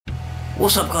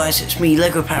What's up guys, it's me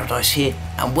Lego Paradise here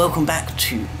and welcome back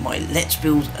to my Let's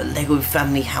Build a Lego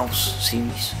Family House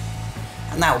series.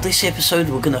 And now this episode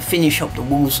we're going to finish up the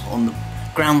walls on the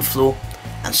ground floor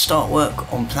and start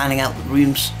work on planning out the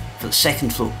rooms for the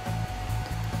second floor.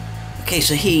 Okay,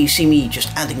 so here you see me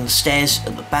just adding the stairs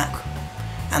at the back,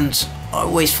 and I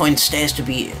always find stairs to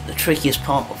be the trickiest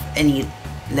part of any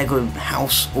Lego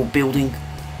house or building,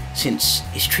 since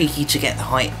it's tricky to get the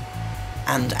height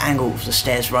and angle of the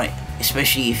stairs right,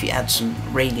 especially if you add some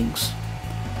railings.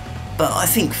 But I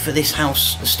think for this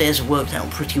house the stairs have worked out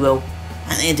pretty well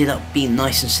and ended up being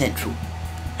nice and central,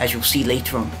 as you'll see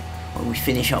later on when we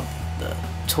finish up the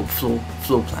top floor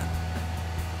plan.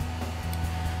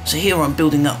 So here I'm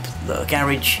building up the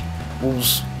garage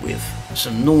walls with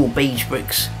some normal beige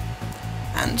bricks,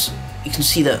 and you can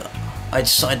see that I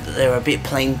decided that they're a bit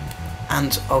plain,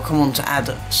 and I'll come on to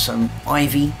add some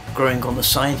ivy growing on the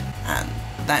side, and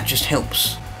that just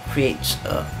helps create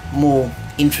a more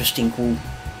interesting wall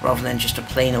rather than just a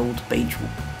plain old beige wall.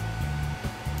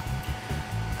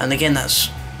 And again, that's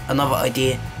another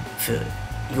idea for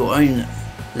your own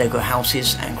Lego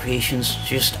houses and creations.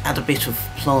 Just add a bit of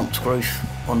plant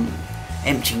growth on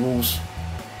empty walls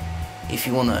if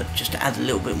you want to just add a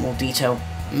little bit more detail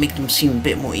and make them seem a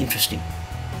bit more interesting.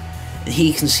 And here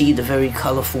you can see the very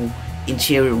colourful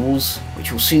interior walls,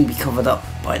 which will soon be covered up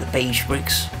by the beige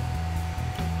bricks,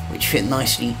 which fit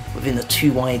nicely within the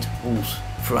two wide walls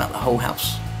throughout the whole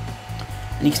house.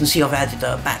 And you can see I've added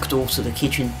a back door to the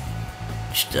kitchen,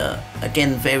 just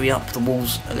again vary up the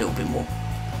walls a little bit more,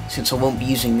 since I won't be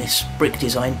using this brick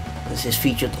design as is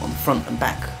featured on the front and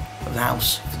back of the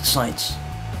house for the sides.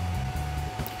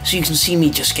 So you can see me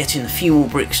just getting a few more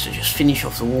bricks to just finish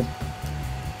off the wall,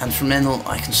 and from then on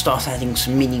I can start adding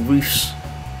some mini roofs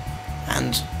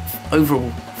and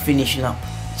overall finishing up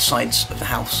the sides of the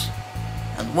house.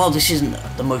 And while this isn't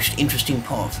the most interesting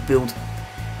part of the build,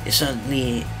 it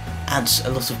certainly adds a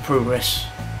lot of progress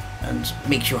and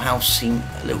makes your house seem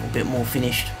a little bit more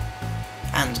finished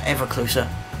and ever closer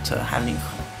to having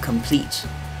a complete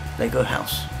Lego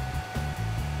house.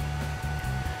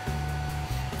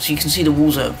 So you can see the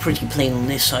walls are pretty plain on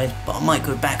this side, but I might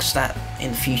go back to that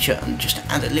in the future and just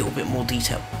add a little bit more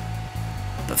detail.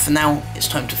 But for now, it's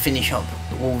time to finish up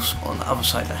the walls on the other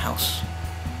side of the house.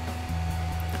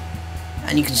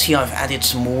 And you can see I've added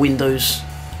some more windows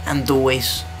and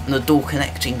doorways, and a door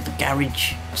connecting the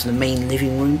garage to the main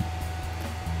living room.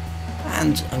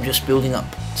 And I'm just building up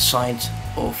the sides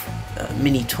of a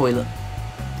mini toilet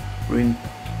room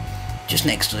just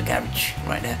next to the garage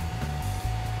right there.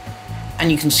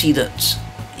 And you can see that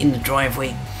in the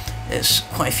driveway there's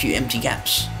quite a few empty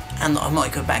gaps, and I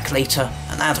might go back later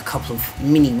and add a couple of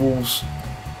mini walls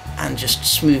and just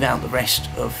smooth out the rest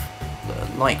of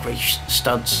the light grey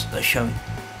studs that are showing.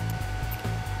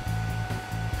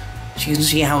 So you can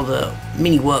see how the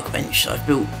mini workbench I've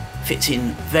built fits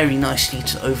in very nicely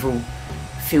to the overall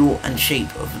feel and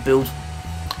shape of the build,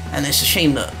 and it's a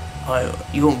shame that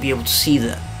you won't be able to see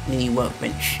the mini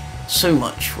workbench so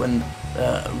much when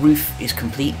the roof is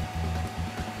complete,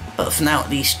 but for now at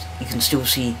least you can still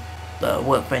see the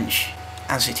workbench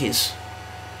as it is.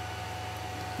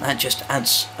 That just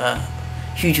adds a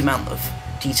huge amount of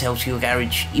detail to your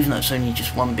garage, even though it's only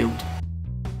just one build.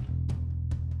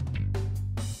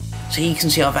 So here you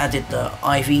can see I've added the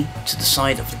ivy to the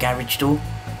side of the garage door,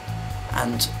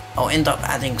 and I'll end up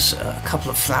adding a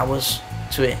couple of flowers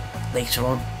to it later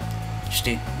on, just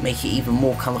to make it even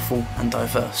more colourful and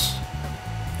diverse.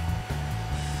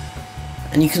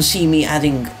 And you can see me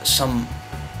adding some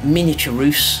miniature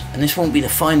roofs, and this won't be the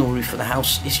final roof of the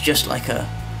house, it's just like a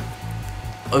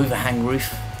overhang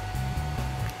roof,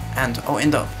 and I'll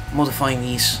end up modifying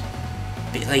these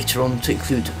a bit later on to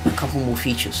include a couple more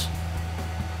features.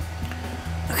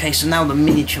 Okay, so now the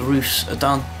miniature roofs are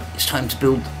done, it's time to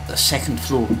build the second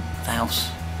floor of the house.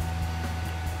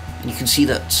 And you can see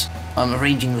that I'm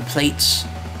arranging the plates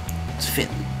to fit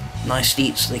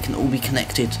nicely so they can all be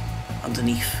connected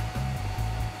underneath.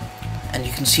 And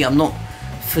you can see I'm not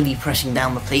fully pressing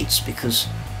down the plates because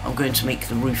I'm going to make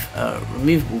the roof a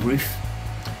removable roof,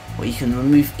 where you can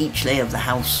remove each layer of the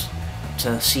house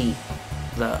to see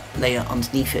the layer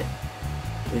underneath it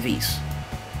with ease.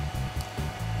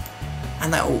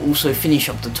 And that will also finish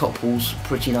up the top walls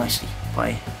pretty nicely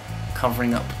by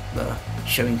covering up the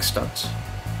showing studs.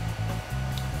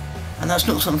 And that's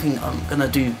not something I'm going to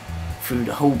do through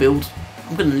the whole build.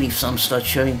 I'm going to leave some studs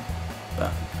showing,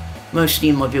 but mostly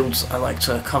in my builds I like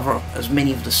to cover up as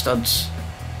many of the studs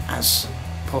as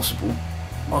possible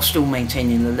while still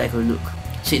maintaining the Lego look,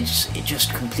 since it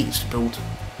just completes the build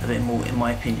a bit more in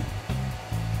my opinion.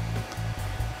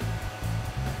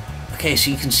 Okay,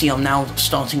 so you can see I'm now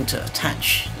starting to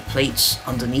attach the plates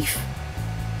underneath,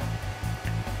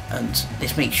 and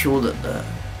this makes sure that the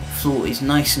floor is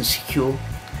nice and secure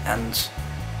and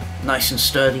nice and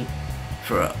sturdy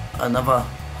for another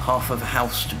half of a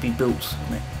house to be built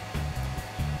on it.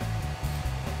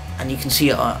 And you can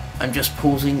see I'm just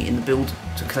pausing in the build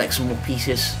to collect some more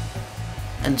pieces,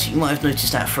 and you might have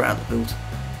noticed that throughout the build,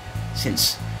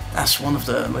 since that's one of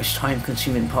the most time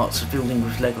consuming parts of building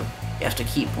with Lego. You have to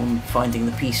keep on finding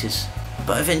the pieces,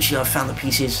 but eventually I've found the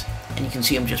pieces, and you can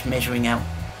see I'm just measuring out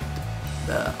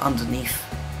the underneath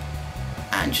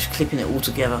and just clipping it all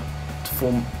together to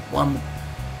form one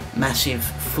massive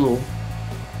floor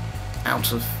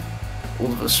out of all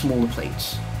of the smaller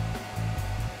plates.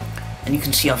 And you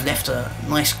can see I've left a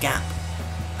nice gap,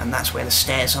 and that's where the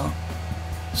stairs are,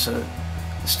 so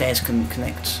the stairs can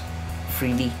connect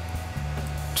freely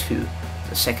to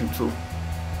the second floor.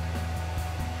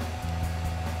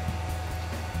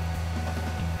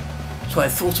 So I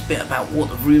thought a bit about what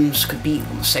the rooms could be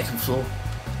on the second floor,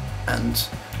 and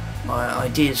my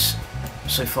ideas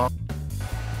so far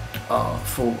are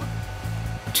for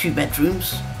 2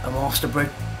 bedrooms, a master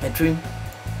bedroom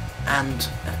and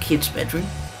a kid's bedroom,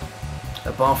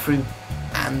 a bathroom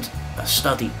and a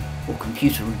study or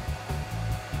computer room.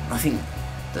 I think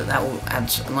that will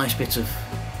add a nice bit of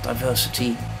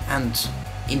diversity and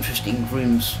interesting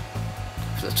rooms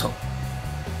for the top.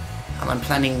 And I'm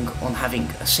planning on having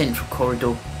a central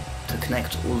corridor to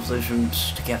connect all of those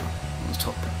rooms together on the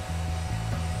top.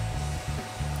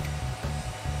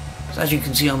 So as you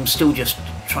can see, I'm still just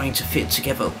trying to fit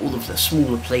together all of the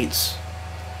smaller plates,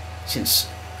 since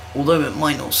although it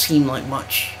might not seem like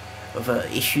much of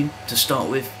an issue to start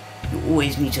with, you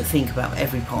always need to think about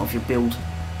every part of your build,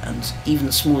 and even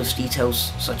the smallest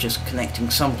details such as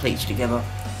connecting some plates together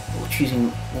or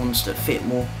choosing ones that fit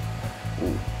more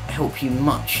will help you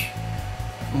much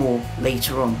more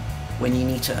later on when you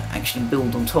need to actually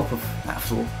build on top of that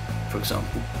floor, for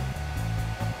example.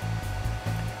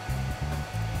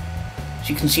 So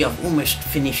you can see I've almost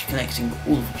finished connecting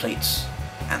all of the plates,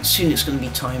 and soon it's going to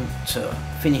be time to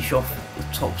finish off the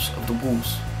tops of the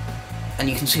walls. And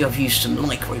you can see I've used some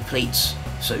lycra plates,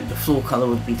 so the floor colour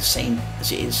would be the same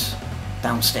as it is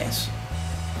downstairs.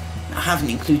 Now, I haven't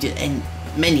included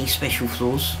many special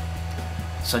floors,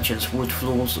 such as wood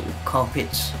floors or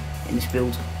carpets, in this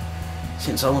build,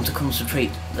 since I want to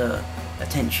concentrate the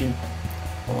attention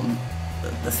on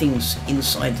the things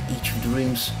inside each of the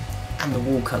rooms and the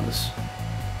wall colours.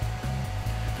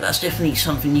 But that's definitely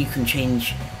something you can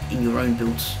change in your own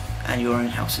builds and your own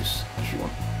houses if you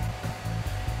want.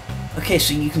 Okay,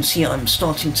 so you can see I'm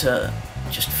starting to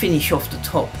just finish off the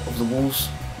top of the walls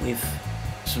with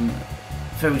some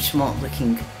very smart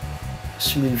looking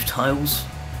smooth tiles,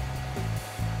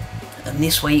 and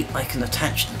this way I can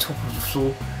attach the top of the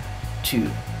floor to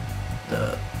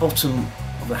the bottom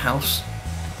of the house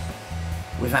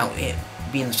without it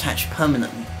being attached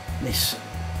permanently. This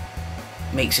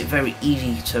makes it very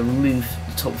easy to remove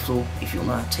the top floor if you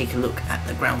want to take a look at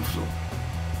the ground floor.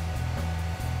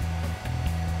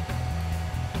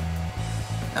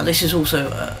 Now, this is also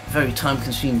a very time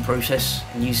consuming process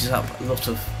and uses up a lot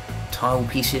of tile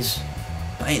pieces,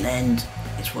 but in the end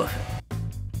it's worth it.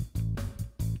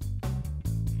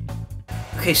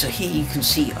 Okay, so here you can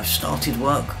see I've started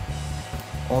work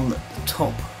on the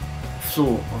top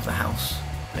floor of the house.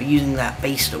 Now, using that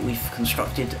base that we've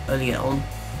constructed earlier on,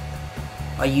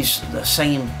 I used the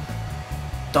same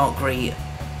dark grey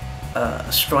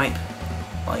stripe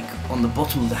like on the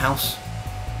bottom of the house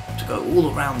to go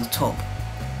all around the top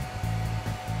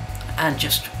and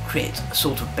just create a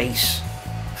sort of base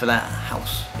for that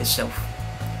house itself.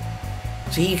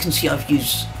 So here you can see I've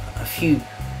used a few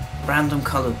random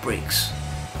coloured bricks,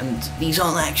 and these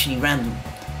aren't actually random.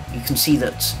 You can see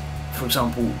that, for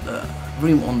example, the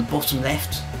room on the bottom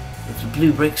left with the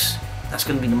blue bricks, that's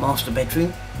going to be the master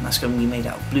bedroom, and that's going to be made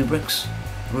out of blue bricks.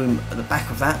 The room at the back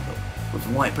of that with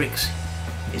the white bricks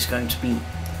is going to be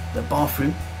the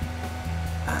bathroom,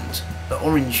 and the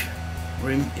orange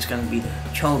room is going to be the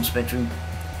child's bedroom,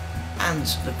 and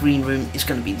the green room is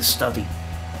going to be the study.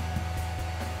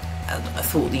 And I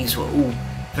thought these were all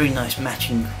very nice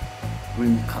matching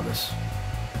room colours.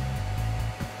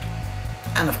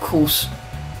 And of course,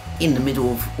 in the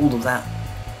middle of all of that,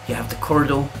 you have the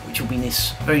corridor, which will be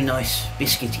this very nice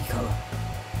biscuity colour.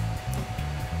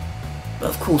 But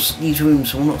of course, these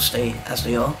rooms will not stay as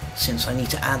they are, since I need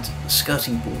to add the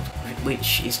skirting board,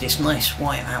 which is this nice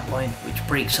white outline which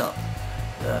breaks up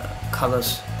the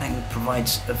colours and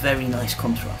provides a very nice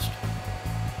contrast.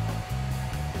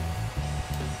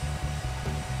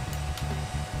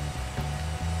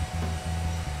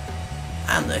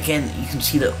 And a again, you can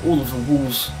see that all of the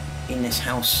walls in this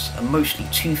house are mostly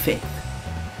too thick,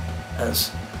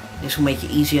 as this will make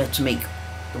it easier to make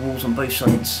the walls on both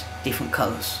sides different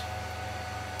colours,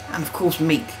 and of course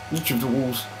make each of the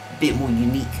walls a bit more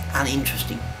unique and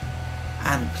interesting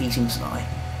and pleasing to the eye.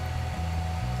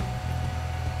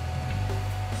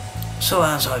 So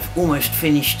as I've almost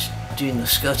finished doing the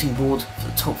skirting board for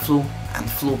the top floor and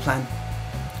the floor plan,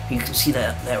 you can see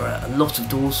that there are a lot of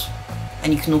doors,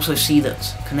 and you can also see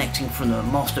that connecting from the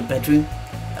master bedroom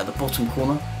at the bottom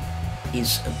corner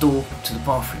is a door to the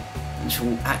bathroom, which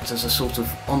will act as a sort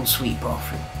of ensuite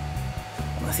bathroom.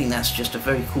 And I think that's just a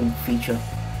very cool feature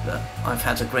that I've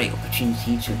had a great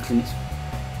opportunity to include,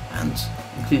 and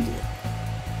included it.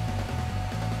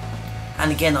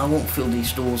 And again, I won't fill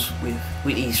these doors with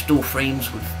these door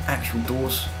frames with actual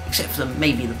doors, except for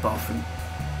maybe the bathroom,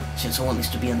 since I want this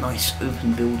to be a nice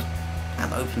open build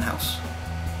and open house.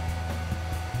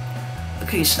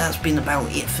 Okay, so that's been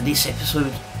about it for this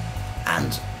episode,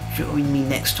 and join me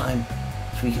next time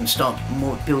so we can start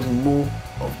building more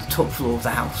of the top floor of the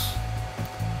house.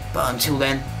 But until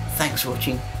then, thanks for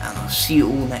watching, and I'll see you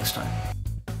all next time.